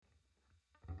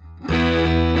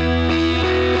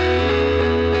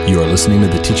You are listening to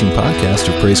the teaching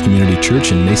podcast of Praise Community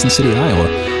Church in Mason City,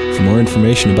 Iowa. For more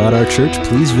information about our church,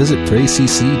 please visit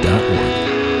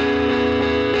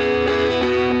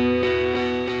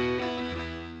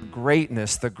praisecc.org.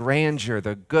 Greatness, the grandeur,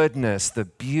 the goodness, the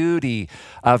beauty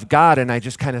of God. And I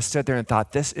just kind of stood there and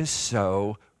thought, this is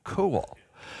so cool.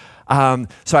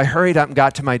 So I hurried up and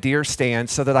got to my deer stand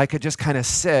so that I could just kind of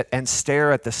sit and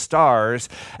stare at the stars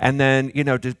and then,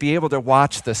 to be able to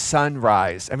watch the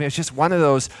sunrise. I mean, it's just one of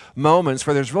those moments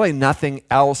where there's really nothing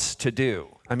else to do.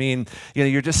 I mean,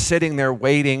 you're just sitting there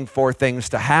waiting for things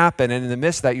to happen. And in the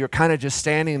midst of that, you're kind of just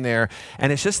standing there.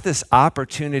 And it's just this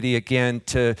opportunity again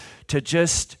to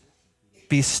just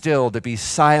be still, to be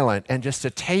silent, and just to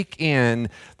take in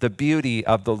the beauty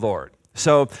of the Lord.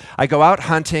 So I go out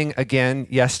hunting again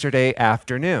yesterday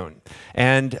afternoon,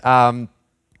 and I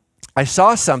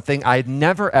saw something I'd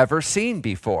never ever seen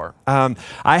before.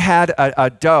 I had a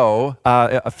doe,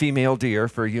 a female deer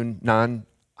for you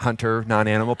non-hunter,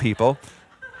 non-animal people.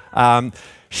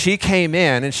 She came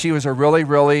in, and she was a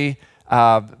really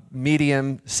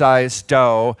medium-sized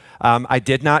doe. I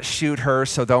did not shoot her,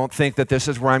 so don't think that this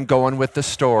is where I'm going with the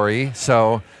story.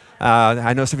 So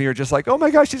I know some of you are just like, oh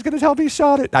my gosh, she's going to tell me he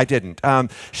shot it. I didn't.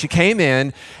 She came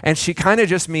in, and she kind of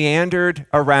just meandered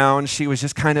around. She was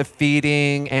just kind of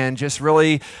feeding and just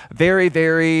really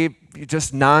very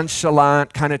just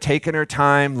nonchalant, kind of taking her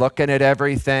time, looking at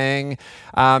everything.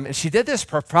 And she did this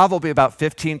for probably about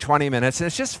 15, 20 minutes. And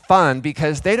it's just fun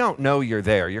because they don't know you're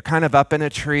there. You're kind of up in a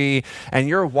tree and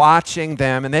you're watching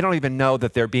them, and they don't even know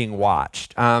that they're being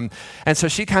watched. And so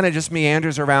she kind of just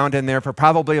meanders around in there for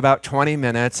probably about 20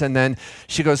 minutes. And then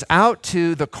she goes out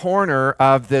to the corner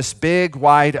of this big,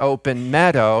 wide open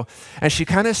meadow. And she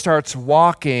kind of starts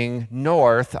walking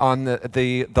north on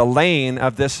the lane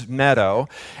of this meadow.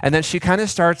 And then she kind of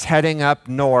starts heading up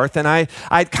north, and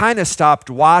I'd kind of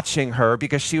stopped watching her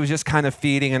because she was just kind of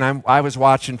feeding, and I was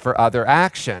watching for other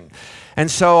action. And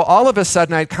so all of a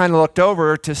sudden, I kind of looked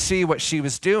over to see what she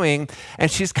was doing, and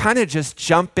she's kind of just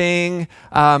jumping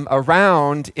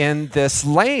around in this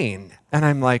lane. And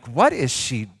I'm like, what is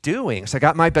she doing? So I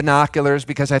got my binoculars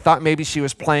because I thought maybe she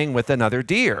was playing with another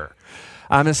deer.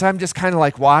 And so I'm just kind of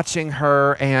like watching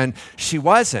her, and she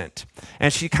wasn't.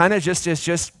 And she kind of just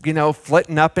is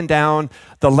flitting up and down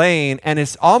the lane, and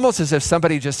it's almost as if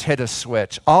somebody just hit a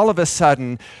switch. All of a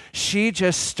sudden, she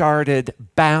just started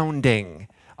bounding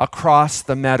across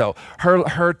the meadow.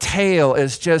 Her tail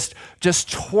is just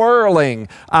twirling,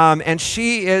 and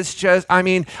she is just,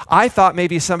 I thought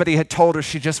maybe somebody had told her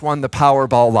she just won the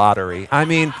Powerball lottery.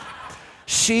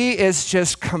 She is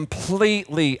just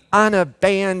completely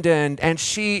unabandoned, and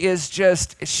she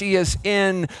is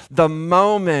in the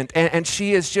moment, and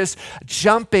she is just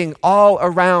jumping all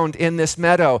around in this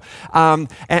meadow.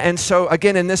 And so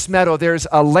again, in this meadow, there's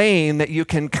a lane that you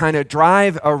can kind of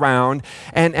drive around,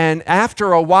 and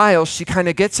after a while, she kind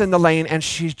of gets in the lane, and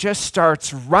she just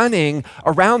starts running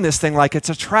around this thing like it's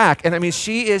a track. And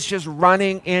she is just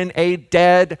running in a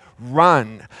dead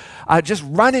run. Just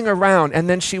running around, and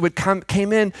then she would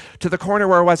came in to the corner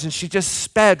where I was, and she just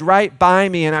sped right by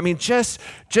me, and just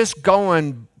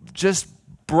going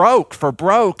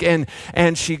broke,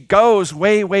 and she goes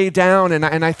way down,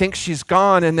 and I think she's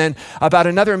gone, and then about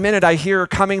another minute I hear her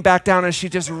coming back down, and she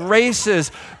just races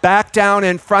back down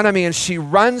in front of me, and she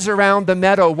runs around the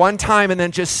meadow one time and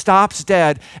then just stops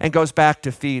dead and goes back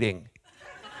to feeding.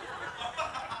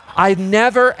 I'd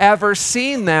never, ever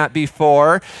seen that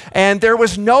before, and there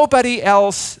was nobody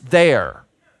else there.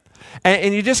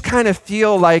 And you just kind of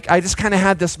feel like, I just kind of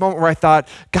had this moment where I thought,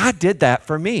 God did that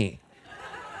for me.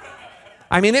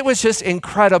 It was just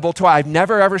incredible. I've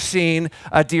never, ever seen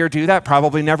a deer do that,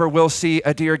 probably never will see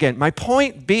a deer again. My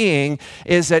point being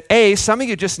is that, some of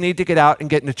you just need to get out and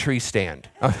get in a tree stand.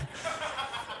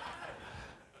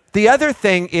 The other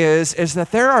thing is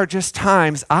that there are just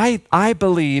times, I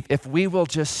believe, if we will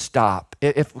just stop,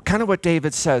 if kind of what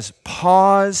David says,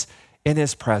 pause in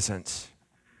his presence.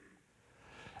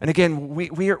 And again,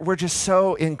 we're just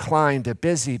so inclined to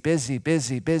busy,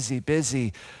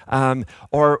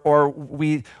 or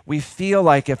we feel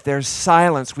like if there's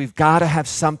silence, we've got to have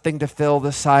something to fill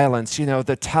the silence.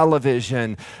 The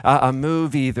television, a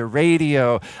movie, the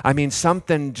radio.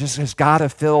 Something just has got to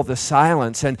fill the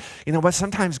silence. And you know what?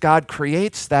 Sometimes God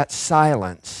creates that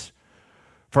silence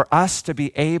for us to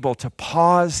be able to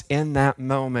pause in that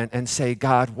moment and say,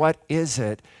 God, what is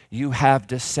it you have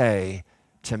to say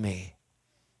to me?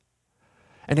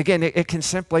 And again, it can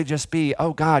simply just be,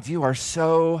 oh God, you are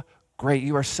so great.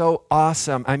 You are so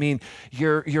awesome. I mean,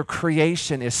 your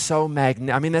creation is so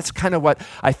magnificent. I mean, that's kind of what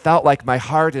I felt like my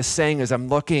heart is saying as I'm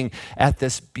looking at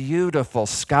this beautiful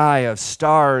sky of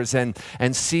stars and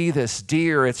see this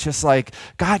deer. It's just like,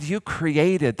 God, you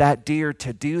created that deer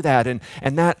to do that. And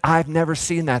that I've never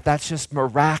seen that. That's just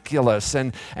miraculous.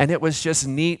 And it was just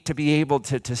neat to be able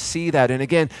to see that. And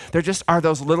again, there just are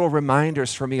those little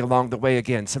reminders for me along the way.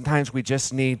 Again, sometimes we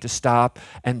just need to stop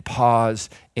and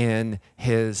pause in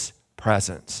his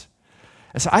presence.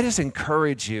 And so I just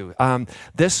encourage you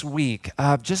this week,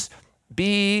 just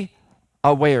be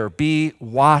aware, be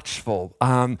watchful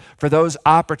for those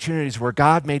opportunities where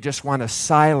God may just want to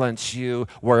silence you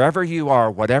wherever you are,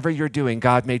 whatever you're doing.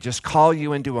 God may just call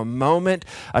you into a moment,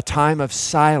 a time of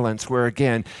silence where,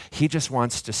 again, he just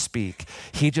wants to speak.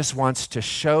 He just wants to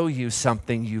show you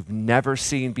something you've never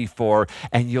seen before,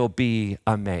 and you'll be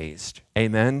amazed.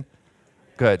 Amen?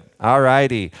 Good. All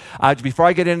righty. Before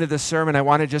I get into the sermon, I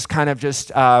want to just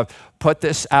put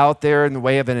this out there in the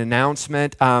way of an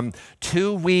announcement.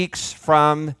 2 weeks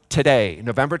from today,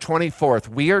 November 24th,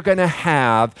 we are going to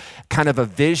have kind of a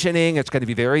visioning. It's going to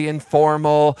be very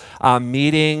informal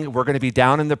meeting. We're going to be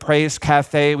down in the Praise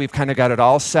Cafe. We've kind of got it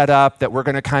all set up that we're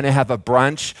going to kind of have a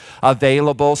brunch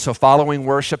available. So following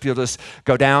worship, you'll just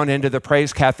go down into the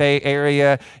Praise Cafe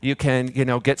area. You can,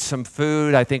 get some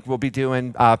food. I think we'll be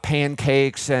doing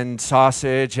pancakes and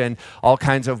sausage and all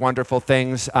kinds of wonderful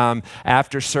things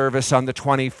after service on the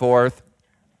 24th.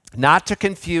 Not to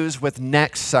confuse with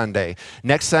next Sunday.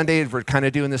 Next Sunday, we're kind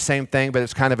of doing the same thing, but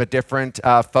it's kind of a different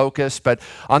focus. But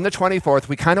on the 24th,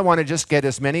 we kind of want to just get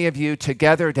as many of you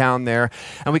together down there,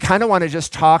 and we kind of want to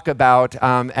just talk about,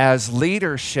 as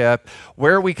leadership,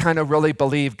 where we kind of really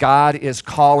believe God is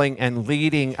calling and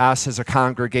leading us as a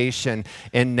congregation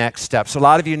in next steps. So a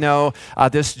lot of you know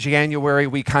this January,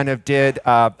 we kind of did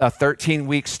a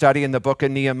 13-week study in the book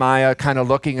of Nehemiah, kind of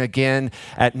looking again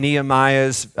at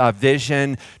Nehemiah's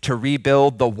vision to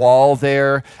rebuild the wall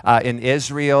there in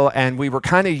Israel. And we were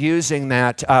kind of using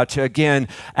that to, again,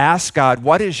 ask God,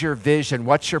 what is your vision?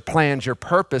 What's your plans, your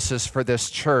purposes for this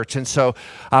church? And so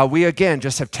we, again,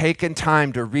 just have taken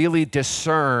time to really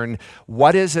discern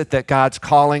what is it that God's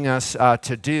calling us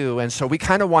to do. And so we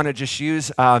kind of want to just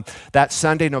use that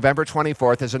Sunday, November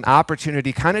 24th, as an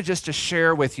opportunity kind of just to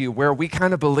share with you where we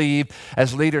kind of believe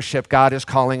as leadership God is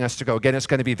calling us to go. Again, it's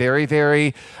going to be very,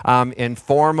 very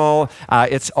informal.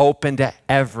 It's open to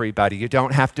everybody. You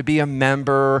don't have to be a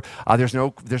member. There's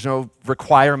no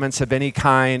requirements of any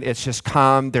kind. It's just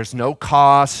come. There's no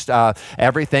cost.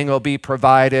 Everything will be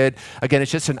provided. Again,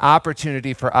 it's just an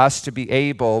opportunity for us to be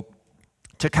able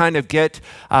to kind of get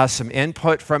some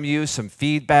input from you, some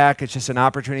feedback. It's just an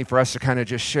opportunity for us to kind of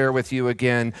just share with you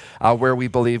again where we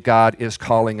believe God is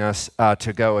calling us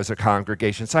to go as a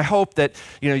congregation. So I hope that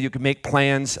you can make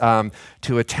plans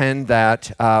to attend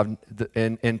that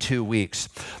in 2 weeks.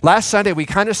 Last Sunday, we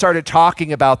kind of started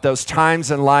talking about those times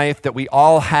in life that we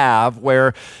all have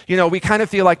where we kind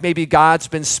of feel like maybe God's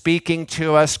been speaking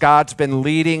to us, God's been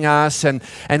leading us, and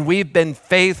we've been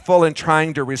faithful in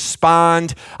trying to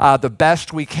respond the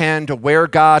best we can to where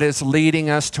God is leading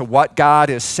us, to what God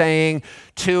is saying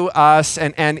to us.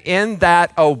 And in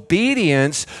that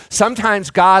obedience, sometimes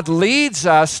God leads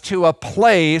us to a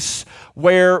place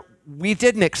where we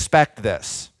didn't expect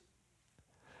this.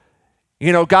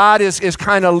 God is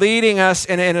kind of leading us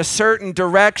in a certain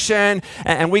direction,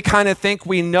 and we kind of think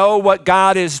we know what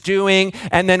God is doing,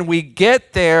 and then we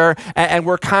get there, and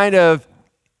we're kind of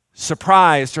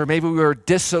surprised, or maybe we were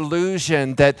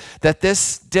disillusioned that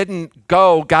this didn't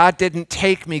go. God didn't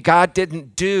take me. God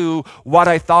didn't do what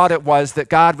I thought it was that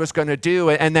God was going to do.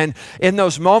 And then in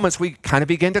those moments, we kind of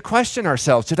begin to question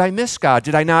ourselves. Did I miss God?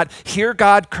 Did I not hear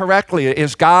God correctly?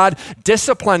 Is God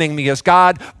disciplining me? Is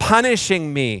God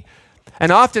punishing me?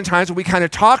 And oftentimes what we kind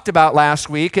of talked about last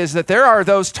week is that there are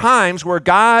those times where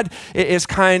God is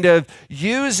kind of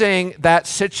using that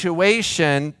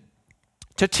situation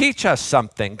to teach us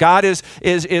something. God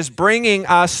is bringing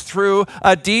us through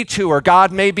a detour.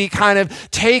 God may be kind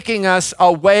of taking us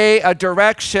away a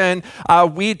direction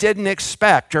we didn't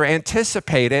expect or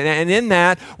anticipate. And in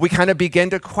that, we kind of begin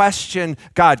to question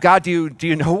God. God, do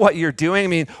you know what you're doing? I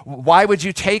mean, why would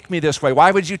you take me this way?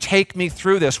 Why would you take me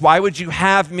through this? Why would you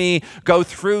have me go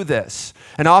through this?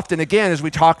 And often, again, as we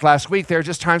talked last week, there are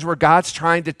just times where God's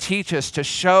trying to teach us, to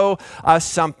show us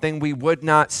something we would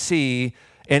not see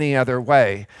any other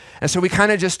way. And so we kind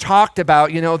of just talked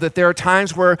about, that there are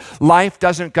times where life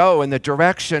doesn't go in the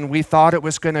direction we thought it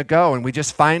was going to go, and we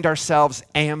just find ourselves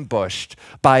ambushed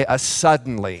by a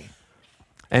suddenly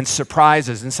and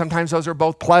surprises. And sometimes those are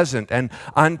both pleasant and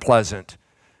unpleasant.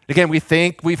 Again, we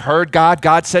think we've heard God.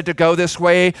 God said to go this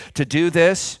way, to do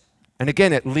this. And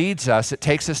again, it leads us, it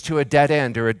takes us to a dead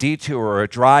end or a detour or a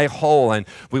dry hole, and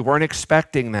we weren't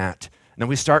expecting that. And then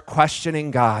we start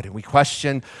questioning God and we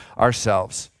question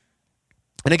ourselves.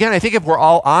 And again, I think if we're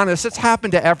all honest, it's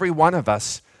happened to every one of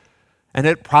us. And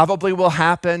it probably will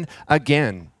happen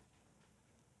again.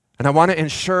 And I want to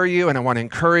assure you and I want to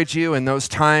encourage you in those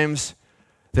times,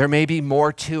 there may be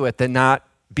more to it than not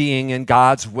being in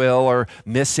God's will or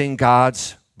missing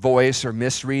God's voice or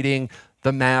misreading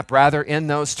the map. Rather, in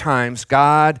those times,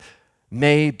 God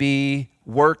may be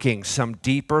working some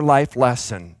deeper life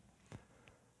lesson,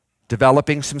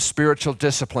 developing some spiritual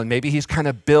discipline. Maybe he's kind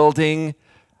of building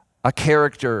a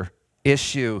character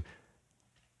issue.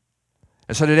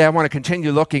 And so today I want to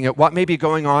continue looking at what may be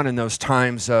going on in those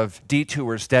times of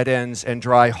detours, dead ends, and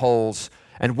dry holes,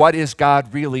 and what is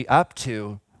God really up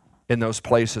to in those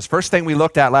places. First thing we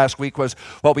looked at last week was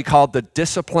what we called the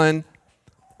discipline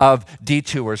of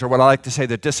detours, or what I like to say,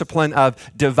 the discipline of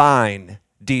divine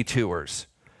detours.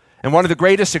 And one of the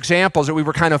greatest examples that we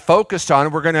were kind of focused on,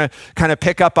 and we're going to kind of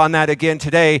pick up on that again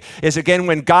today, is again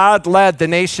when God led the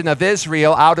nation of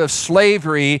Israel out of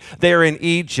slavery there in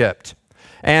Egypt.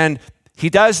 And he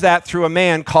does that through a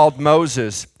man called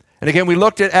Moses. And again, we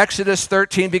looked at Exodus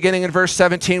 13, beginning in verse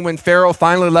 17, when Pharaoh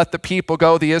finally let the people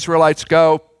go, the Israelites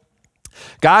go.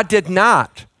 God did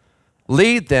not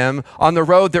lead them on the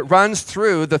road that runs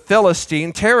through the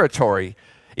Philistine territory.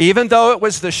 Even though it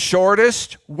was the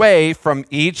shortest way from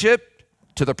Egypt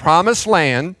to the promised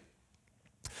land,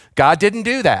 God didn't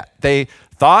do that. They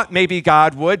thought maybe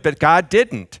God would, but God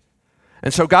didn't.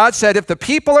 And so God said, if the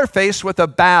people are faced with a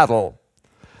battle,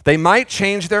 they might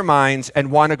change their minds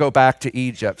and want to go back to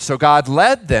Egypt. So God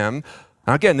led them.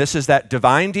 Again, this is that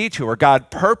divine detour. God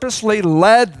purposely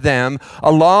led them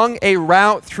along a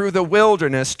route through the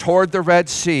wilderness toward the Red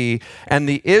Sea, and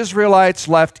the Israelites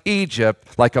left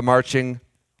Egypt like a marching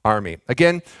army.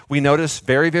 Again, we notice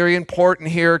very, very important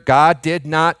here, God did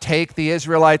not take the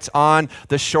Israelites on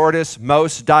the shortest,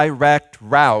 most direct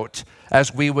route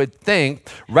as we would think.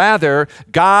 Rather,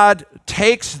 God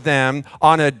takes them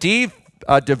on a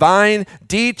divine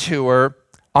detour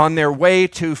on their way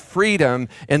to freedom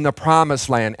in the promised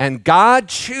land. And God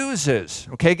chooses,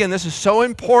 okay, again, this is so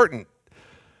important.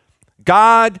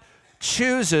 God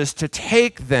chooses to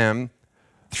take them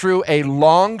through a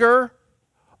longer,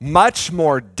 much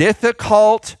more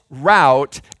difficult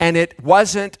route, and it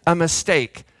wasn't a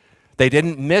mistake. They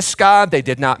didn't miss God. They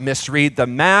did not misread the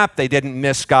map. They didn't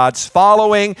miss God's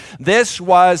following. This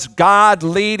was God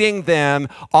leading them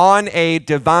on a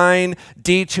divine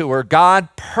detour, God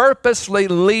purposely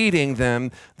leading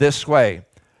them this way.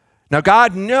 Now,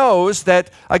 God knows that,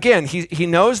 again, he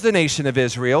knows the nation of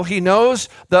Israel. He knows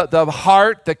the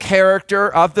heart, the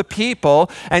character of the people.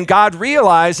 And God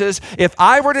realizes if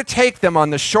I were to take them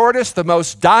on the shortest, the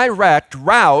most direct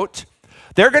route,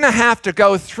 they're going to have to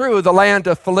go through the land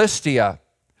of Philistia.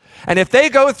 And if they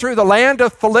go through the land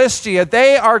of Philistia,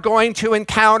 they are going to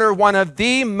encounter one of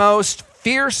the most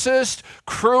fiercest,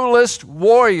 cruelest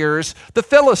warriors, the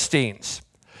Philistines.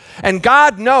 And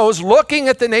God knows, looking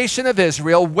at the nation of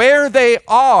Israel, where they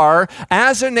are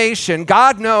as a nation,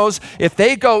 God knows if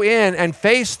they go in and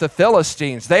face the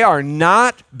Philistines, they are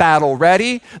not battle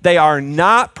ready. They are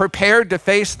not prepared to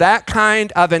face that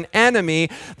kind of an enemy.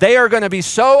 They are going to be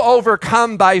so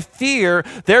overcome by fear,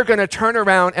 they're going to turn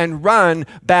around and run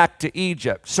back to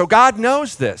Egypt. So God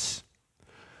knows this.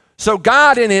 So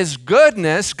God in his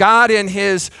goodness, God in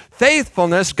his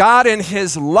faithfulness, God in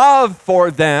his love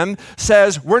for them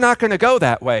says, we're not going to go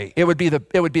that way. It would be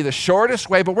the shortest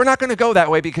way, but we're not going to go that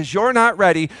way because you're not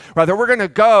ready. Rather, we're going to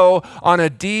go on a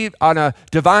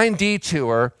divine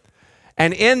detour.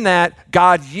 And in that,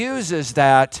 God uses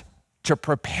that to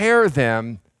prepare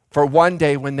them for one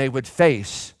day when they would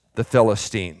face the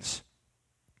Philistines.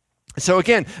 So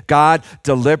again, God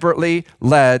deliberately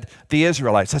led the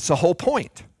Israelites. That's the whole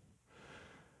point.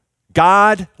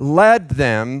 God led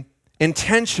them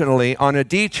intentionally on a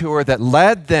detour that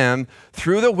led them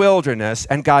through the wilderness,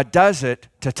 and God does it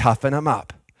to toughen them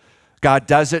up. God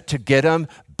does it to get them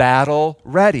battle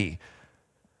ready.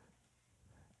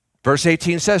 Verse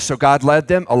 18 says, so God led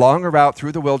them along a route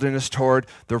through the wilderness toward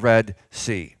the Red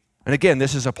Sea. And again,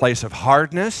 this is a place of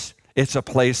hardness. It's a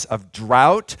place of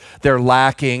drought. They're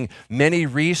lacking many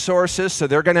resources, so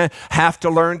they're going to have to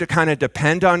learn to kind of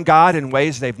depend on God in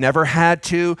ways they've never had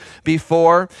to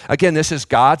before. Again, this is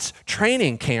God's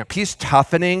training camp. He's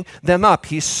toughening them up.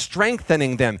 He's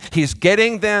strengthening them. He's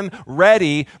getting them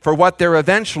ready for what they're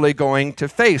eventually going to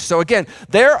face. So again,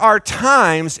 there are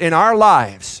times in our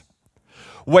lives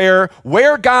where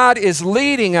God is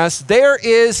leading us, there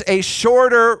is a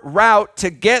shorter route to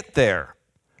get there.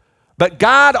 But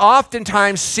God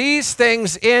oftentimes sees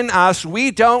things in us we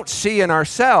don't see in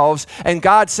ourselves, and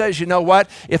God says, you know what?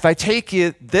 If I take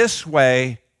you this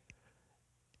way,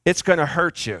 it's going to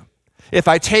hurt you. If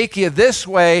I take you this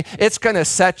way, it's going to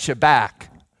set you back.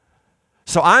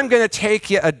 So I'm going to take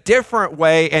you a different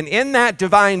way, and in that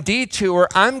divine detour,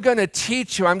 I'm going to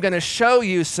teach you, I'm going to show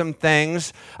you some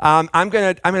things. I'm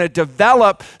going to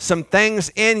develop some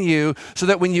things in you so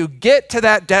that when you get to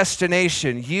that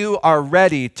destination, you are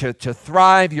ready to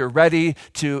thrive, you're ready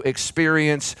to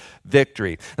experience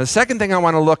victory. The second thing I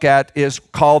want to look at is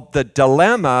called the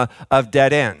dilemma of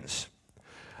dead ends.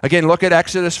 Again, look at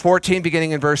Exodus 14,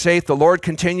 beginning in verse 8. The Lord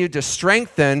continued to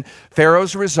strengthen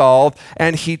Pharaoh's resolve,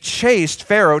 and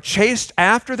Pharaoh chased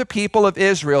after the people of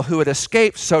Israel who had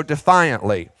escaped so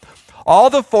defiantly. All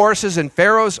the forces in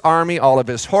Pharaoh's army, all of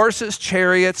his horses,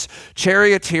 chariots,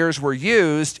 charioteers were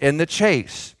used in the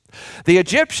chase. The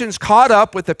Egyptians caught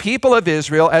up with the people of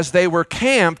Israel as they were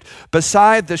camped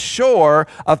beside the shore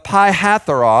of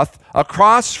Pi-hahiroth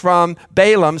across from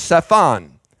Baalim-Zephon.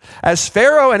 As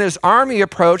Pharaoh and his army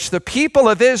approached, the people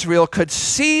of Israel could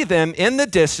see them in the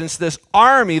distance. This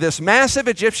army, this massive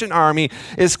Egyptian army,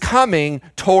 is coming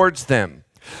towards them.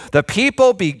 The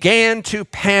people began to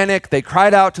panic. They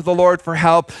cried out to the Lord for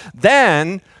help.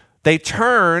 Then they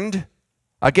turned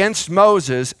against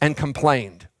Moses and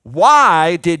complained.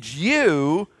 Why did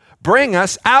you bring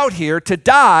us out here to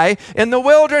die in the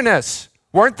wilderness?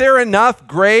 Weren't there enough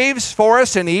graves for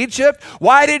us in Egypt?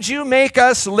 Why did you make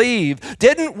us leave?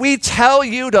 Didn't we tell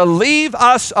you to leave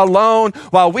us alone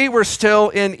while we were still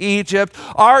in Egypt?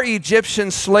 Our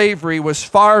Egyptian slavery was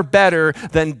far better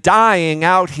than dying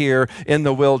out here in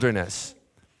the wilderness.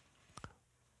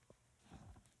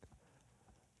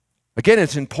 Again,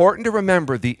 it's important to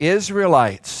remember the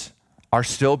Israelites are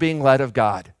still being led of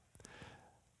God.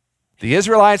 The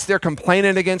Israelites, they're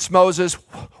complaining against Moses.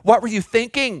 What were you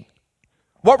thinking?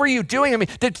 What were you doing? I mean,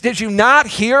 did you not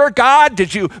hear God?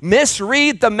 Did you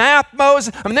misread the map,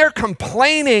 Moses? I mean, they're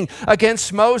complaining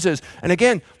against Moses. And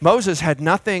again, Moses had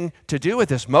nothing to do with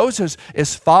this. Moses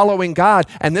is following God,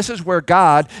 and this is where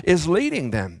God is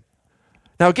leading them.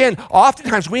 Now again,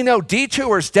 oftentimes we know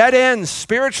detours, dead ends,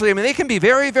 spiritually, I mean, they can be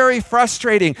very, very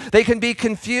frustrating. They can be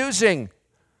confusing.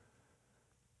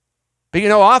 But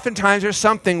oftentimes there's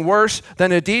something worse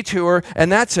than a detour,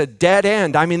 and that's a dead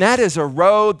end. I mean, that is a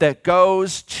road that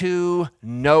goes to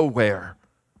nowhere.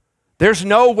 There's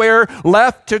nowhere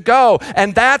left to go,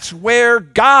 and that's where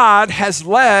God has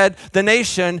led the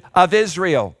nation of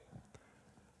Israel.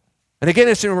 And again,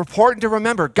 it's important to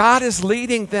remember, God is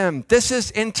leading them. This is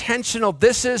intentional.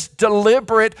 This is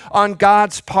deliberate on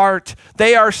God's part.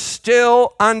 They are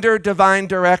still under divine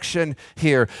direction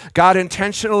here. God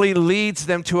intentionally leads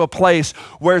them to a place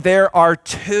where there are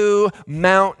two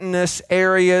mountainous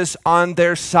areas on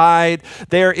their side.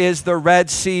 There is the Red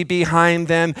Sea behind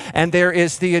them, and there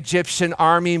is the Egyptian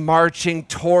army marching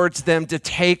towards them to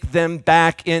take them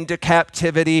back into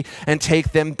captivity and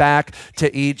take them back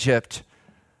to Egypt.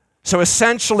 So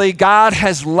essentially, God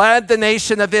has led the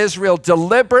nation of Israel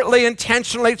deliberately,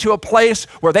 intentionally to a place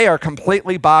where they are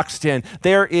completely boxed in.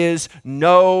 There is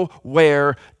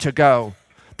nowhere to go.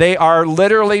 They are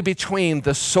literally between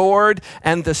the sword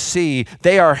and the sea.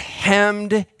 They are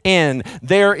hemmed in.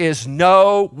 There is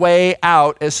no way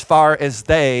out as far as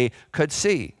they could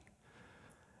see.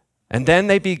 And then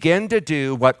they begin to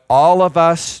do what all of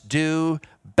us do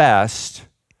best.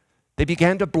 They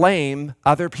began to blame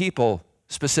other people,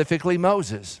 specifically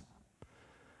Moses.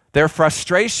 Their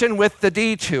frustration with the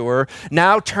detour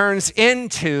now turns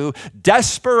into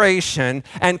desperation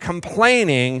and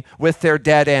complaining with their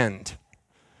dead end.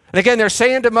 And again, they're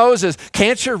saying to Moses,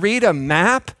 can't you read a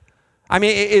map? I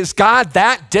mean, is God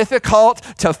that difficult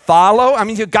to follow? I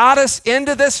mean, you got us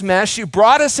into this mess. You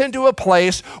brought us into a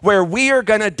place where we are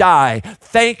going to die.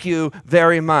 Thank you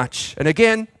very much. And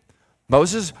again,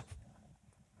 Moses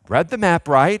read the map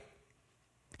right.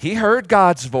 He heard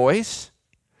God's voice.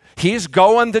 He's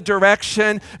going the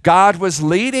direction God was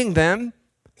leading them.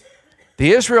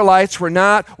 The Israelites were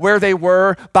not where they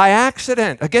were by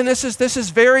accident. Again, this is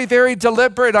very, very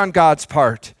deliberate on God's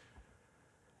part.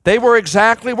 They were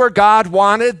exactly where God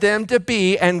wanted them to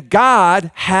be, and God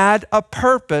had a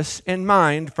purpose in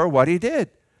mind for what he did.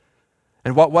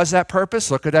 And what was that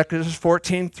purpose? Look at Exodus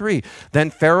 14:3.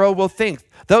 Then Pharaoh will think,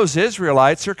 those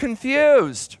Israelites are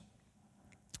confused.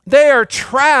 They are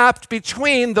trapped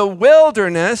between the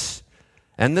wilderness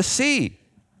and the sea.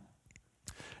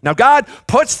 Now, God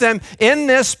puts them in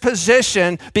this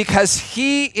position because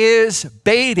he is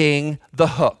baiting the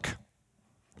hook.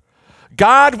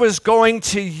 God was going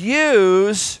to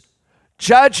use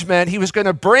judgment. He was going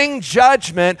to bring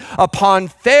judgment upon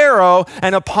Pharaoh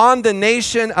and upon the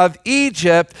nation of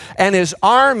Egypt and his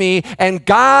army. And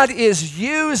God is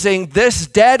using this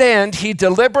dead end he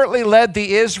deliberately led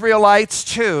the Israelites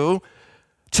to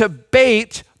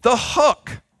bait the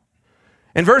hook.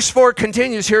 And verse 4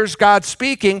 continues. Here's God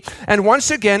speaking. And once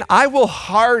again, I will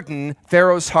harden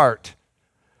Pharaoh's heart,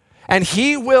 and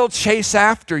he will chase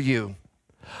after you.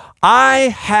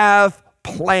 I have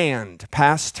planned,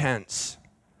 past tense.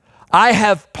 I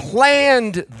have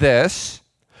planned this,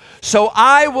 so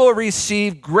I will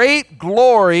receive great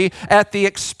glory at the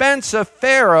expense of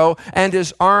Pharaoh and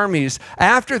his armies.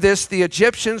 After this, the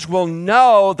Egyptians will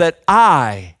know that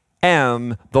I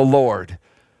am the Lord.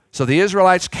 So the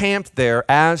Israelites camped there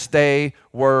as they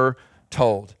were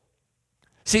told.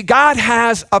 See, God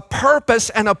has a purpose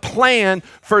and a plan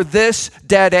for this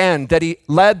dead end that he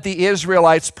led the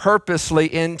Israelites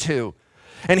purposely into.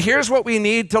 And here's what we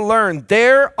need to learn.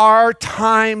 There are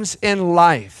times in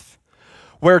life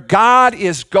where God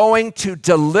is going to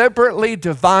deliberately,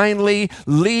 divinely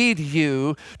lead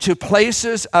you to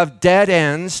places of dead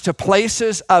ends, to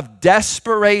places of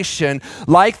desperation,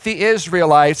 like the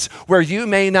Israelites, where you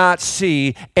may not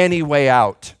see any way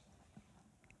out.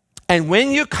 And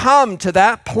when you come to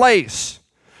that place,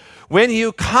 when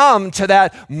you come to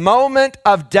that moment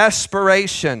of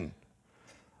desperation,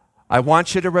 I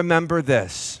want you to remember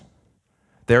this.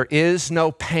 There is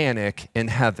no panic in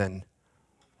heaven,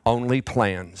 only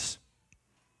plans.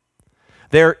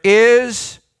 There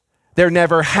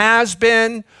never has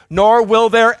been, nor will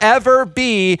there ever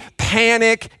be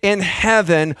panic in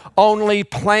heaven, only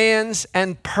plans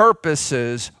and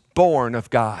purposes born of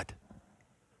God.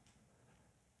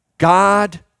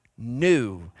 God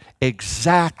knew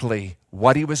exactly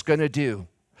what he was going to do,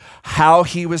 how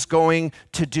he was going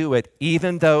to do it,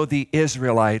 even though the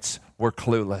Israelites were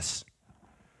clueless.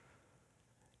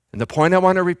 And the point I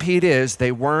want to repeat is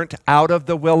they weren't out of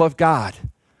the will of God.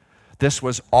 This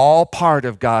was all part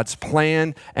of God's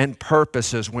plan and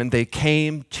purposes when they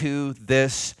came to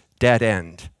this dead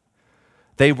end.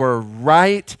 They were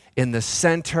right in the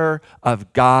center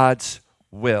of God's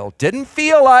will. Didn't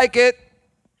feel like it.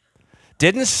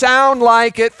 Didn't sound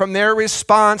like it from their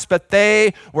response, but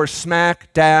they were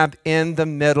smack dab in the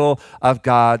middle of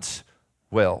God's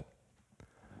will.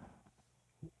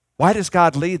 Why does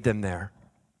God lead them there?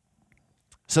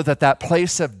 So that that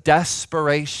place of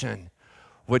desperation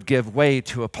would give way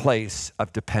to a place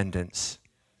of dependence.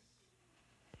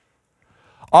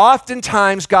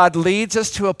 Oftentimes, God leads us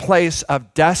to a place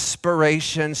of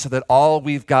desperation so that all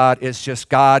we've got is just,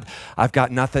 God, I've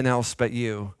got nothing else but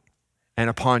you. And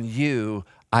upon you,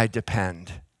 I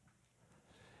depend.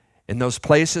 In those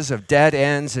places of dead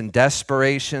ends and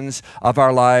desperations of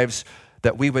our lives,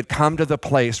 that we would come to the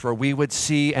place where we would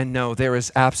see and know there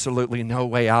is absolutely no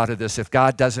way out of this. If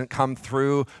God doesn't come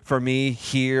through for me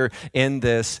here in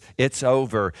this, it's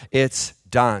over, it's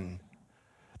done.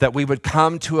 That we would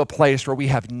come to a place where we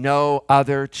have no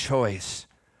other choice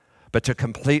but to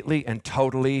completely and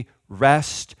totally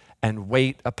rest and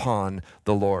wait upon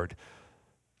the Lord.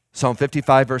 Psalm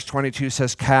 55 verse 22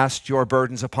 says, cast your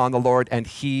burdens upon the Lord and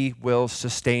he will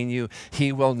sustain you.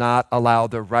 He will not allow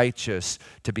the righteous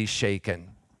to be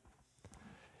shaken.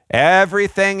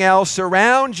 Everything else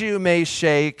around you may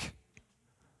shake,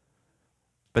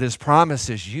 but his promise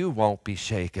is you won't be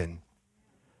shaken.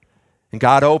 And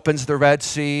God opens the Red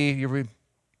Sea. You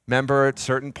remember at a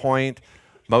certain point,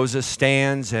 Moses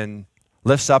stands and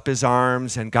lifts up his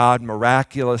arms, and God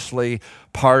miraculously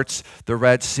parts the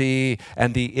Red Sea,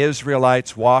 and the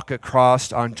Israelites walk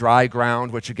across on dry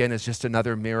ground, which again is just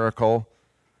another miracle.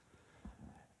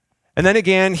 And then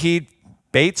again, he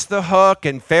baits the hook,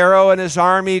 and Pharaoh and his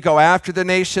army go after the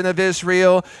nation of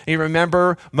Israel. You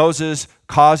remember Moses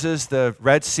causes the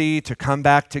Red Sea to come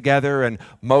back together, and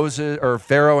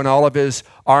Pharaoh and all of his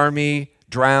army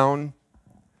drown.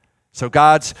 So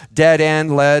God's dead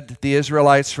end led the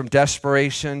Israelites from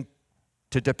desperation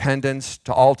to dependence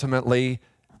to ultimately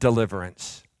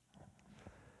deliverance.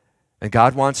 And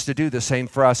God wants to do the same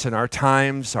for us in our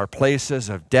times, our places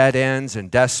of dead ends and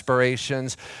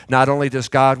desperations. Not only does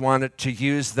God want to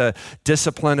use the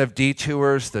discipline of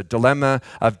detours, the dilemma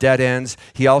of dead ends,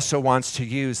 he also wants to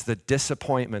use the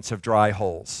disappointments of dry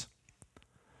holes.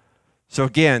 So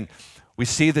again, we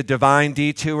see the divine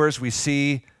detours, we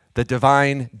see the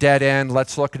divine dead end.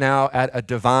 Let's look now at a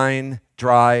divine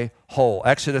dry hole.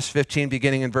 Exodus 15,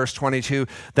 beginning in verse 22.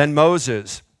 Then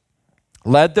Moses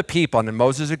led the people, and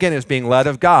Moses again is being led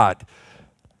of God.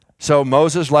 So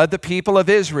Moses led the people of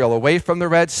Israel away from the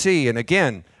Red Sea. And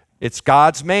again, It's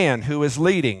God's man who is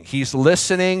leading. He's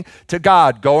listening to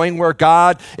God, going where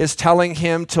God is telling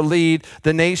him to lead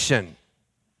the nation.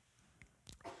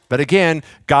 But again,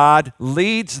 God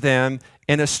leads them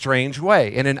in a strange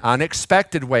way, in an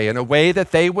unexpected way, in a way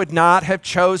that they would not have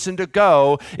chosen to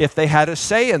go if they had a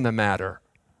say in the matter.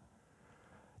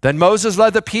 Then Moses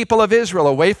led the people of Israel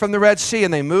away from the Red Sea,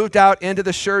 and they moved out into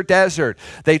the Shur desert.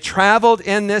 They traveled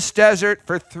in this desert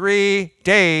for 3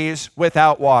 days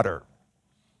without water.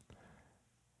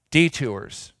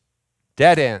 Detours,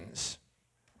 dead ends,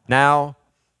 now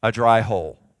a dry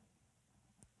hole.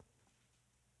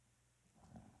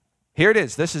 Here it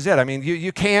is. This is it. I mean,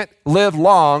 you can't live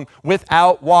long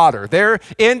without water. They're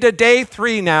into day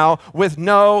 3 now with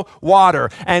no water.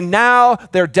 And now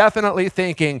they're definitely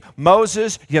thinking,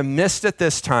 Moses, you missed it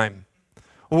this time.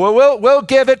 We'll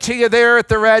give it to you there at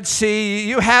the Red Sea.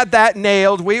 You had that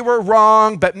nailed. We were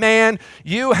wrong. But man,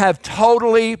 you have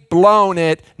totally blown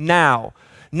it now.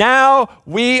 Now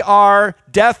we are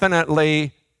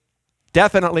definitely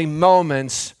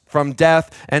moments from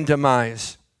death and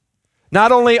demise.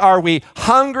 Not only are we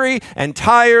hungry and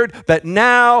tired, but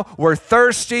now we're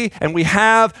thirsty and we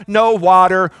have no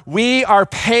water. We are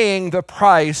paying the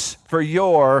price for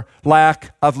your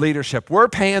lack of leadership. We're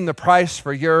paying the price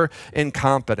for your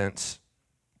incompetence.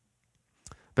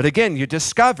 But again, you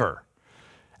discover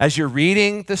as you're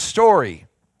reading the story,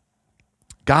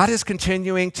 God is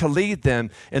continuing to lead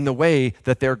them in the way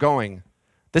that they're going.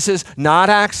 This is not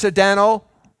accidental.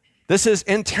 This is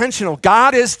intentional.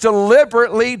 God is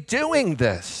deliberately doing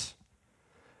this.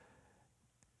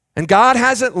 And God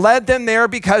hasn't led them there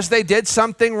because they did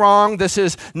something wrong. This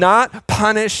is not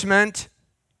punishment.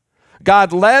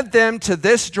 God led them to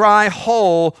this dry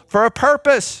hole for a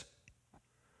purpose,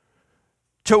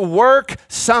 to work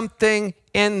something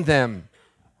in them.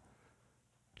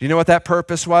 Do you know what that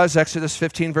purpose was? Exodus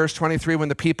 15, verse 23, when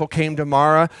the people came to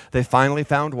Marah, they finally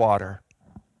found water.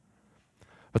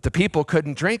 But the people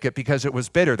couldn't drink it because it was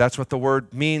bitter. That's what the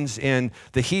word means in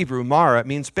the Hebrew, Marah. It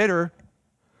means bitter.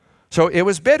 So it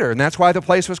was bitter, and that's why the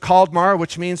place was called Marah,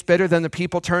 which means bitter. Then the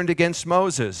people turned against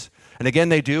Moses. And again,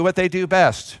 they do what they do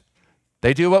best.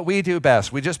 They do what we do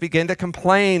best. We just begin to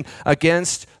complain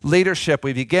against leadership.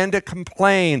 We begin to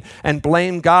complain and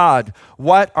blame God.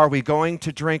 What are we going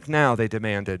to drink now? They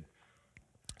demanded.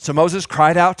 So Moses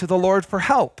cried out to the Lord for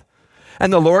help.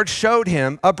 And the Lord showed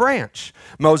him a branch.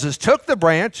 Moses took the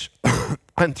branch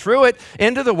and threw it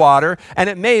into the water, and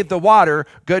it made the water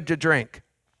good to drink.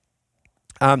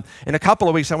 In a couple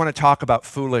of weeks, I want to talk about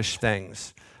foolish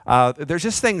things. There's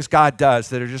just things God does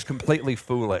that are just completely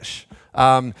foolish.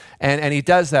 And he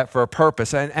does that for a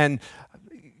purpose. And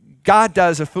God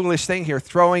does a foolish thing here,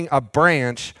 throwing a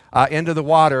branch into the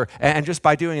water, and just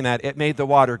by doing that, it made the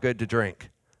water good to drink.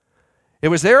 It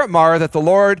was there at Marah that the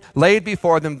Lord laid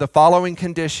before them the following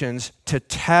conditions to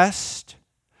test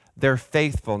their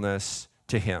faithfulness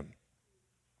to him.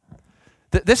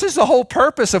 This is the whole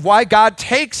purpose of why God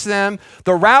takes them,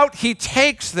 the route he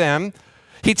takes them.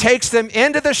 He takes them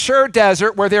into the Shur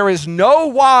desert where there is no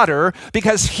water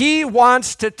because he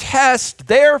wants to test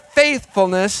their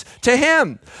faithfulness to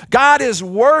him. God is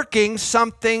working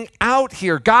something out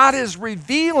here. God is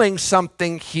revealing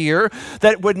something here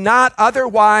that would not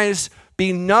otherwise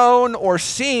be known or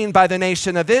seen by the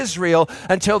nation of Israel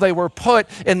until they were put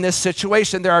in this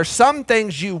situation. There are some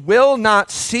things you will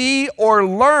not see or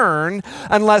learn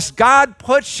unless God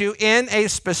puts you in a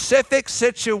specific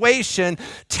situation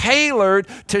tailored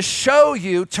to show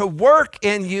you, to work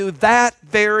in you that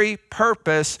very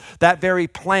purpose, that very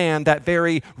plan, that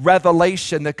very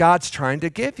revelation that God's trying to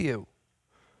give you.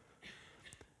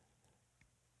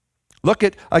 Look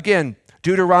at, again,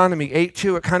 Deuteronomy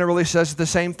 8:2, it kind of really says the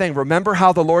same thing. Remember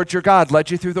how the Lord your God led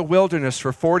you through the wilderness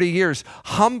for 40 years,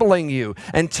 humbling you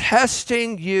and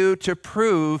testing you to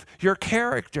prove your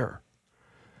character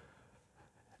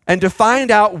and to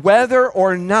find out whether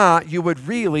or not you would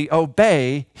really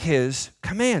obey his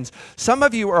commands. Some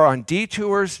of you are on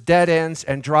detours, dead ends,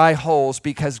 and dry holes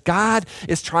because God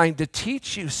is trying to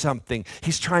teach you something.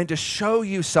 He's trying to show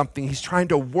you something. He's trying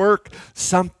to work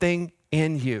something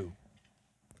in you.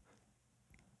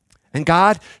 And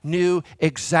God knew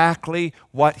exactly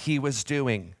what he was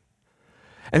doing.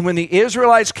 And when the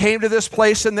Israelites came to this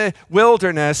place in the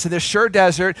wilderness, in the Shur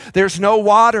desert, there's no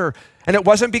water. And it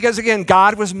wasn't because, again,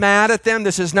 God was mad at them.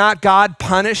 This is not God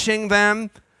punishing them.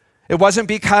 It wasn't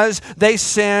because they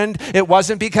sinned. It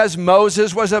wasn't because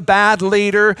Moses was a bad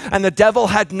leader. And the devil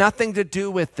had nothing to do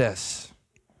with this.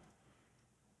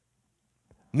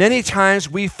 Many times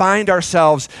we find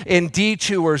ourselves in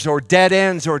detours or dead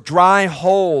ends or dry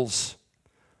holes.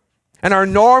 And our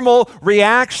normal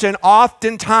reaction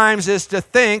oftentimes is to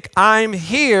think, I'm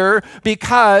here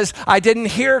because I didn't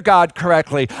hear God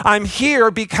correctly. I'm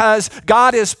here because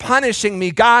God is punishing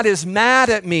me. God is mad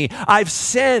at me. I've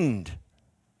sinned.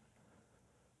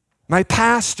 My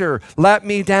pastor let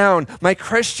me down. My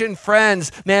Christian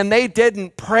friends, man, they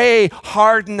didn't pray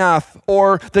hard enough,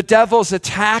 or the devil's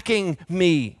attacking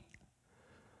me.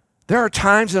 There are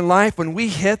times in life when we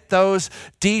hit those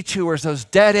detours, those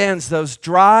dead ends, those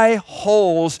dry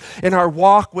holes in our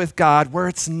walk with God where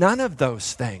it's none of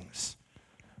those things.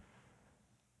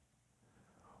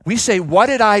 We say, what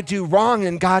did I do wrong?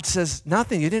 And God says,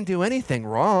 nothing. You didn't do anything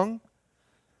wrong.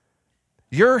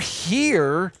 You're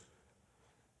here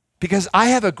because I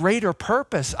have a greater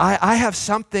purpose. I have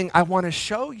something I want to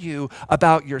show you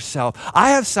about yourself.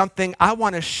 I have something I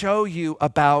want to show you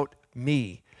about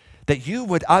me that you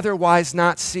would otherwise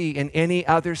not see in any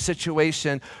other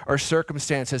situation or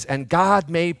circumstances. And God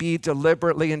may be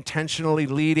deliberately, intentionally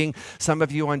leading some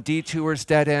of you on detours,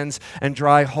 dead ends, and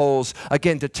dry holes,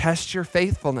 again, to test your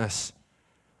faithfulness.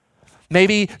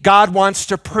 Maybe God wants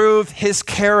to prove his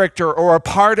character or a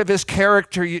part of his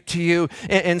character to you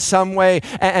in some way.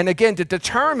 And again, to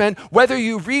determine whether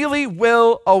you really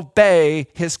will obey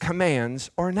his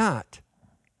commands or not.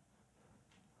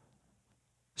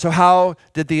 So how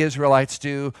did the Israelites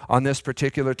do on this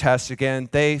particular test? Again,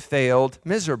 they failed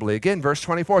miserably. Again, verse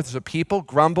 24, the people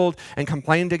grumbled and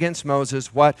complained against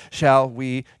Moses, what shall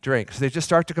we drink? So they just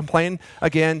start to complain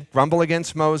again, grumble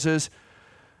against Moses.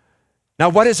 Now,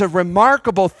 what is a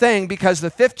remarkable thing, because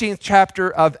the 15th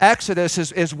chapter of Exodus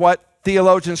is what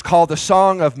theologians call the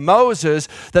Song of Moses,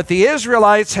 that the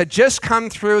Israelites had just come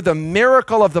through the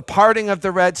miracle of the parting of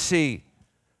the Red Sea.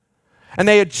 And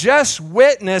they had just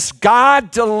witnessed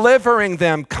God delivering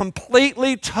them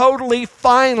completely, totally,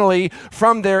 finally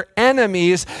from their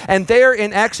enemies. And there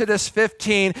in Exodus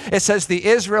 15, it says the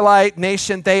Israelite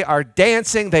nation, they are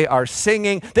dancing, they are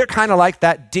singing. They're kind of like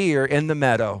that deer in the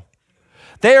meadow.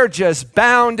 They're just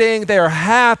bounding, they're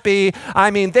happy. I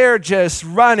mean, they're just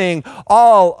running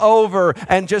all over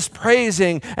and just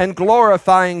praising and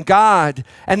glorifying God.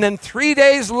 And then 3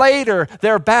 days later,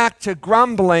 they're back to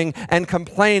grumbling and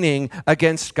complaining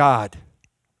against God.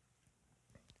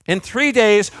 In 3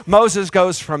 days, Moses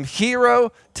goes from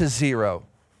hero to zero.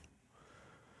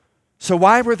 So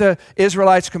why were the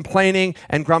Israelites complaining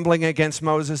and grumbling against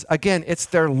Moses? Again, it's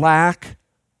their lack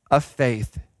of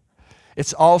faith.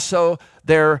 It's also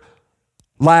their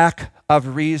lack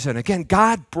of reason. Again,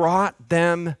 God brought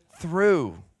them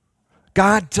through.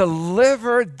 God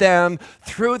delivered them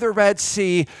through the Red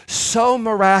Sea so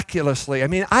miraculously. I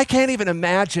mean, I can't even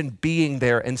imagine being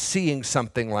there and seeing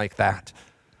something like that.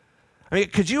 I mean,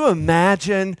 could you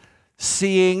imagine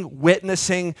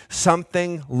witnessing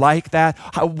something like that?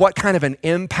 What kind of an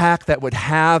impact that would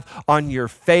have on your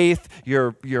faith,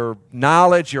 your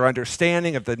knowledge, your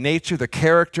understanding of the nature, the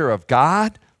character of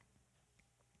God?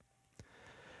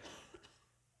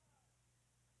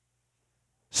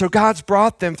 So God's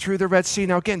brought them through the Red Sea.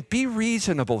 Now again, be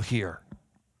reasonable here.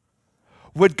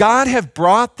 Would God have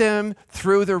brought them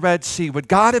through the Red Sea? Would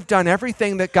God have done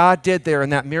everything that God did there in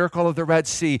that miracle of the Red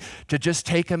Sea to just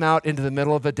take them out into the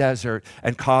middle of a desert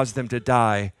and cause them to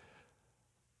die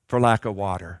for lack of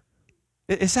water?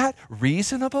 Is that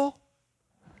reasonable?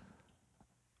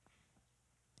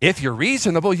 If you're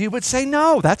reasonable, you would say,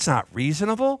 no, that's not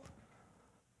reasonable.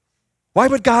 Why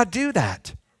would God do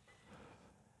that?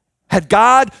 Had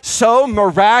God so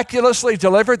miraculously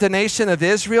delivered the nation of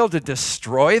Israel to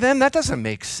destroy them? That doesn't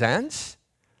make sense.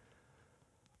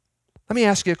 Let me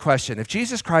ask you a question. If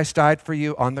Jesus Christ died for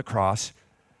you on the cross,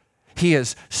 he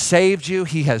has saved you,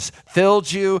 he has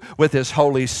filled you with his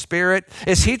Holy Spirit,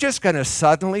 is he just going to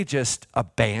suddenly just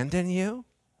abandon you?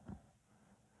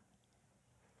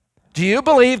 Do you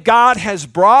believe God has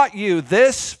brought you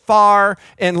this far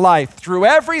in life through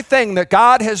everything that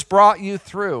God has brought you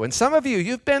through? And some of you,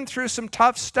 you've been through some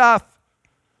tough stuff.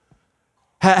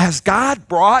 Has God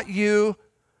brought you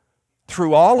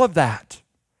through all of that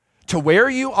to where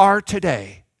you are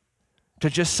today to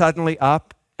just suddenly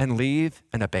up and leave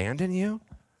and abandon you?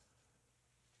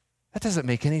 That doesn't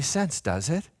make any sense, does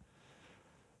it?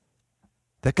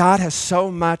 That God has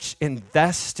so much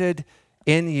invested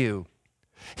in you.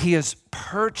 He has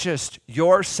purchased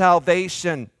your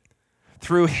salvation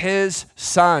through his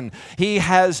Son. He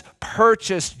has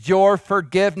purchased your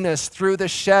forgiveness through the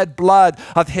shed blood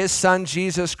of his Son,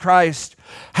 Jesus Christ.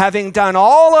 Having done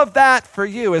all of that for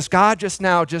you, is God just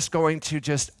going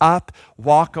to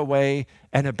walk away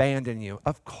and abandon you?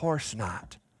 Of course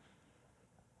not.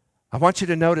 I want you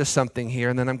to notice something here,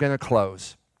 and then I'm going to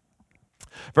close.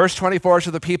 Verse 24,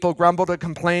 so the people grumbled and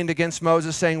complained against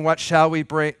Moses, saying, what shall we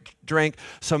drink?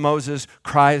 So Moses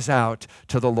cries out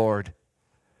to the Lord.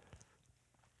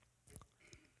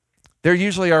 There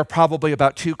usually are probably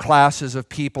about two classes of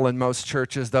people in most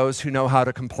churches, those who know how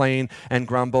to complain and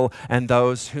grumble, and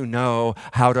those who know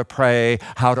how to pray,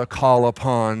 how to call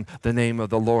upon the name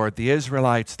of the Lord. The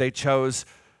Israelites, they chose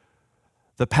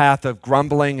the path of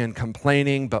grumbling and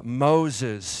complaining, but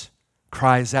Moses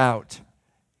cries out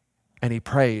and he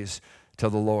prays to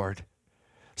the Lord.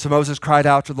 So Moses cried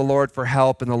out to the Lord for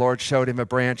help, and the Lord showed him a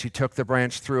branch. He took the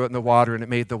branch, threw it in the water, and it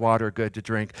made the water good to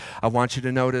drink. I want you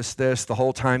to notice this. The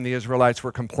whole time the Israelites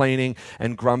were complaining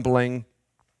and grumbling,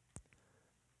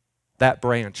 that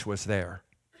branch was there.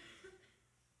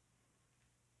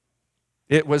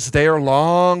 It was there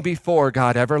long before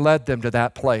God ever led them to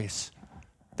that place.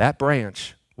 That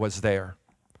branch was there.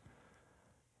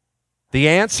 The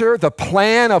answer, the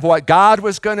plan of what God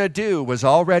was going to do was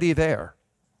already there.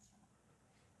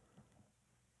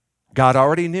 God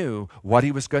already knew what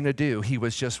he was going to do. He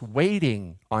was just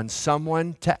waiting on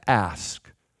someone to ask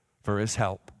for his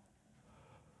help.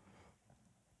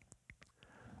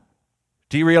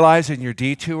 Do you realize in your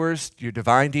detours, your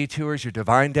divine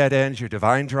dead ends, your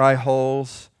divine dry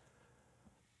holes,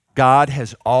 God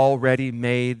has already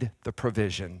made the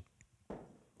provision.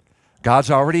 God's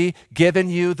already given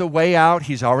you the way out.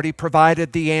 He's already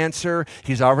provided the answer.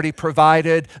 He's already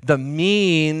provided the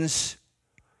means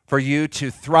for you to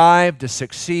thrive, to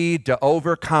succeed, to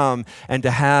overcome, and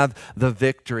to have the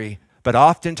victory. But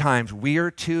oftentimes we are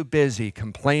too busy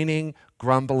complaining,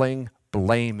 grumbling,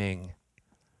 blaming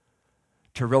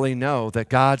to really know that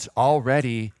God's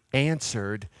already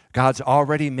answered, God's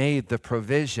already made the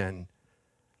provision,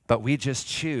 but we just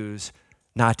choose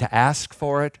not to ask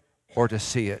for it or to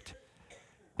see it.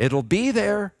 It'll be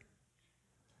there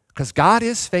because God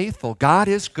is faithful, God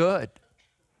is good.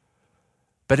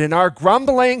 But in our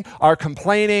grumbling, our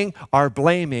complaining, our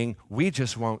blaming, we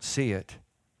just won't see it.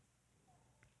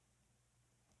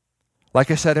 Like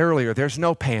I said earlier, there's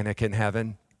no panic in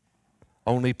heaven.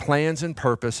 Only plans and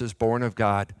purposes born of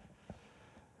God.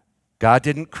 God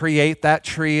didn't create that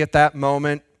tree at that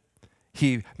moment.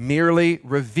 He merely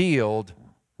revealed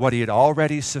what he had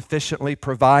already sufficiently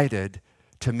provided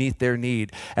to meet their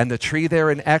need. And the tree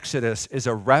there in Exodus is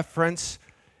a reference.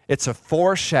 It's a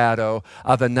foreshadow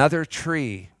of another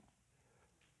tree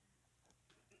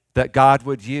that God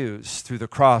would use through the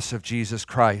cross of Jesus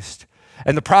Christ.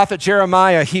 And the prophet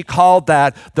Jeremiah, he called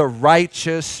that the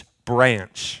righteous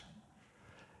branch.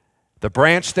 The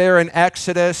branch there in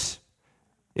Exodus,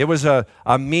 it was a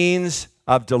means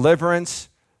of deliverance.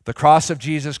 The cross of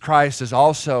Jesus Christ is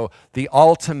also the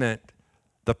ultimate,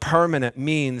 the permanent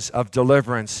means of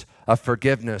deliverance, of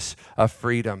forgiveness, of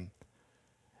freedom.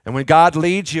 And when God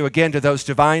leads you again to those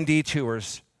divine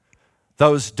detours,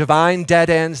 those divine dead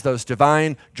ends, those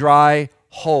divine dry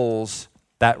holes,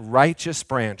 that righteous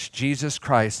branch, Jesus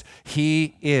Christ,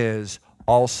 he is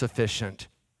all sufficient.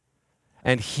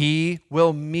 And he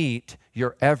will meet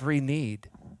your every need.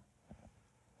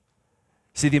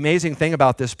 See, the amazing thing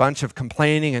about this bunch of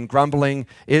complaining and grumbling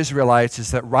Israelites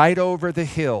is that right over the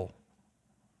hill,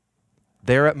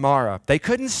 there at Marah, they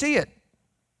couldn't see it,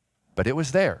 but it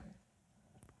was there.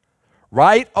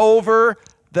 Right over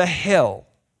the hill,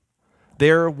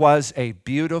 there was a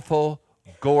beautiful,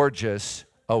 gorgeous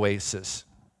oasis.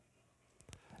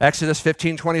 Exodus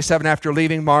 15:27, after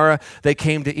leaving Marah, they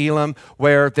came to Elim,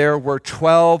 where there were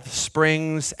 12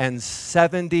 springs and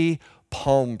 70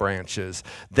 palm branches.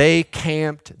 They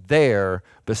camped there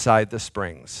beside the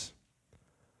springs.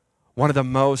 One of the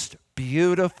most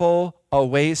beautiful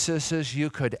oases you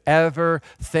could ever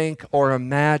think or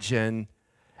imagine,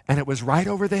 and it was right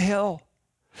over the hill.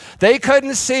 They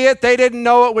couldn't see it, they didn't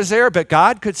know it was there, but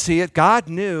God could see it. God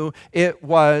knew it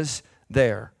was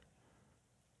there.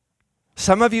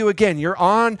 Some of you, again, you're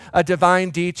on a divine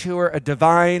detour, a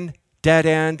divine dead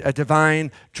end, a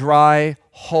divine dry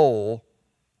hole.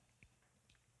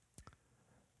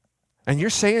 And you're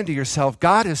saying to yourself,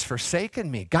 God has forsaken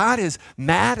me. God is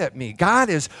mad at me. God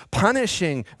is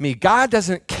punishing me. God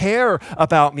doesn't care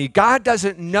about me. God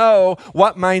doesn't know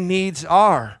what my needs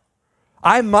are.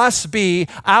 I must be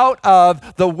out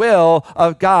of the will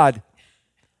of God.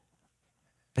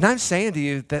 And I'm saying to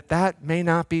you that that may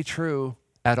not be true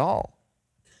at all.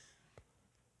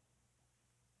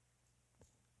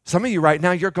 Some of you right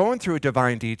now, you're going through a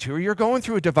divine detour. You're going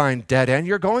through a divine dead end.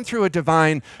 You're going through a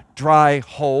divine dry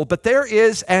hole. But there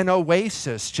is an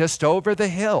oasis just over the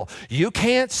hill. You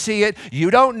can't see it. You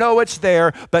don't know it's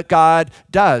there, but God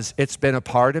does. It's been a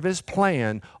part of his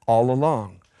plan all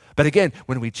along. But again,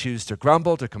 when we choose to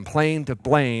grumble, to complain, to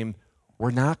blame, we're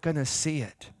not going to see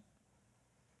it.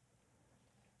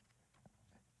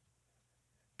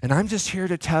 And I'm just here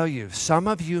to tell you, some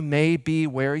of you may be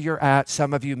where you're at,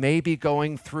 some of you may be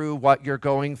going through what you're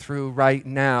going through right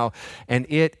now, and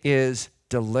it is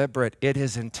deliberate, it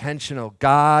is intentional.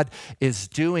 God is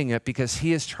doing it because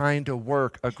He is trying to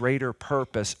work a greater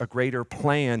purpose, a greater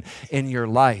plan in your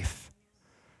life.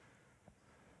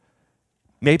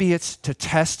 Maybe it's to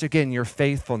test again your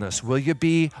faithfulness. Will you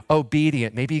be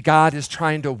obedient? Maybe God is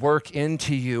trying to work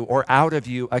into you or out of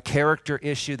you a character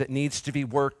issue that needs to be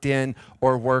worked in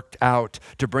or worked out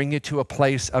to bring you to a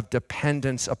place of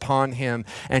dependence upon Him.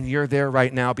 And you're there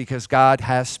right now because God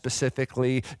has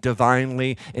specifically,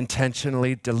 divinely,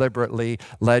 intentionally, deliberately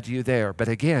led you there. But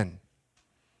again,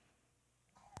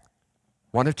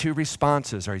 one of two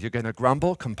responses. Are you going to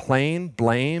grumble, complain,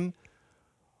 blame?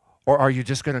 Or are you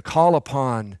just going to call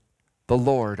upon the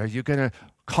Lord? Are you going to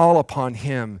call upon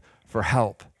Him for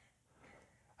help?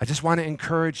 I just want to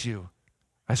encourage you.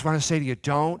 I just want to say to you,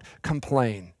 don't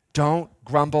complain. Don't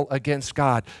grumble against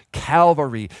God.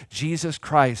 Calvary, Jesus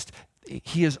Christ,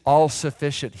 He is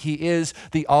all-sufficient. He is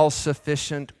the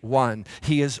all-sufficient one.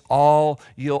 He is all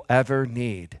you'll ever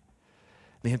need.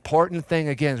 The important thing,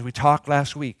 again, as we talked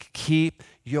last week, keep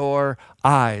your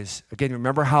eyes. Again,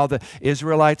 remember how the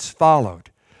Israelites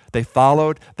followed. They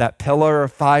followed that pillar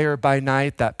of fire by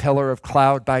night, that pillar of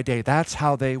cloud by day. That's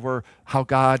how how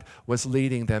God was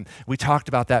leading them. We talked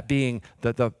about that being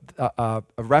a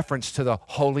reference to the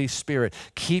Holy Spirit.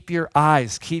 Keep your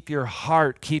eyes, keep your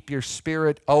heart, keep your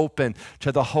spirit open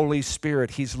to the Holy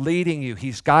Spirit. He's leading you.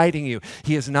 He's guiding you.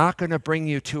 He is not going to bring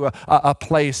you to a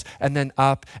place and then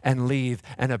up and leave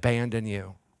and abandon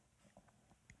you.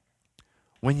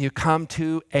 When you come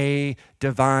to a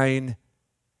divine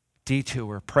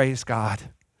detour, praise God.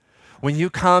 When you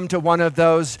come to one of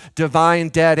those divine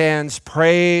dead ends,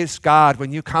 praise God.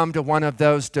 When you come to one of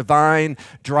those divine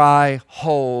dry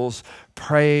holes,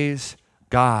 praise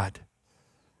God.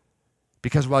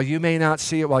 Because while you may not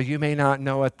see it, while you may not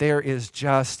know it, there is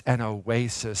just an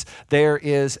oasis. There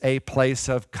is a place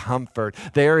of comfort.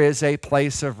 There is a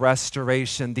place of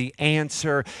restoration. The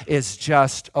answer is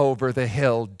just over the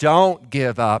hill. Don't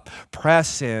give up.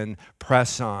 Press in,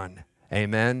 press on.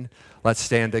 Amen. Let's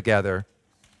stand together.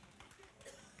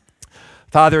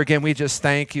 Father, again, we just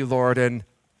thank you, Lord. And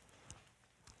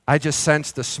I just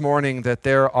sense this morning that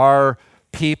there are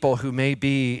people who may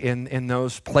be in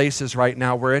those places right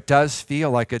now where it does feel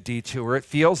like a detour. It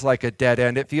feels like a dead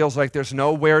end. It feels like there's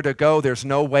nowhere to go. There's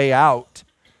no way out.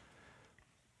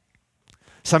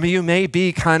 Some of you may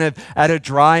be kind of at a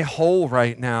dry hole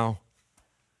right now.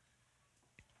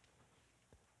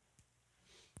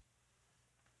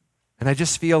 And I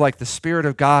just feel like the Spirit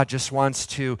of God just wants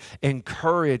to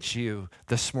encourage you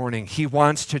this morning. He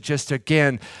wants to just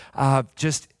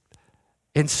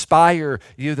inspire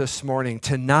you this morning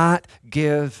to not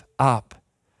give up.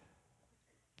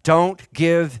 Don't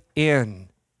give in.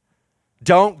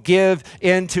 Don't give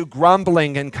in to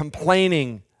grumbling and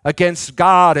complaining against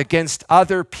God, against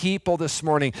other people this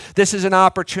morning. This is an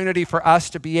opportunity for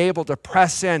us to be able to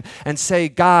press in and say,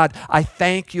 God, I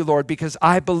thank you, Lord, because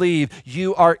I believe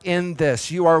you are in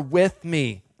this. You are with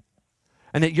me.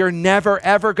 And that you're never,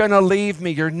 ever going to leave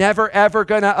me. You're never, ever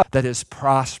going to... That is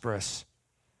prosperous.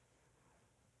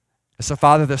 So,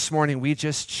 Father, this morning we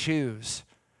just choose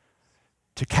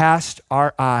to cast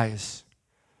our eyes,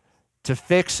 to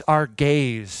fix our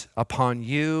gaze upon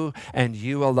you and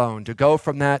you alone, to go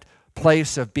from that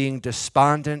place of being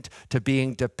despondent to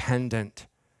being dependent,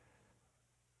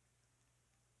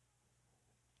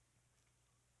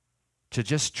 to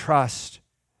just trust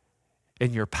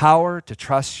in your power, to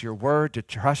trust your word, to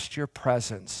trust your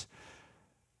presence.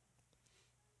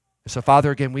 So, Father,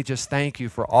 again, we just thank you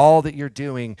for all that you're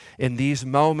doing in these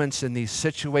moments, in these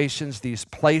situations, these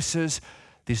places,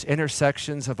 these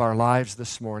intersections of our lives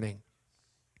this morning.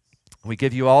 We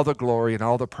give you all the glory and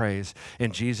all the praise.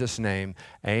 In Jesus' name,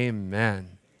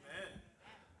 amen.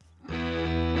 You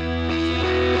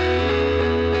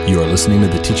are listening to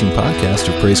the teaching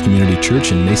podcast of Praise Community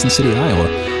Church in Mason City,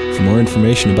 Iowa. For more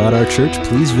information about our church,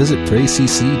 please visit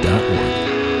praisecc.org.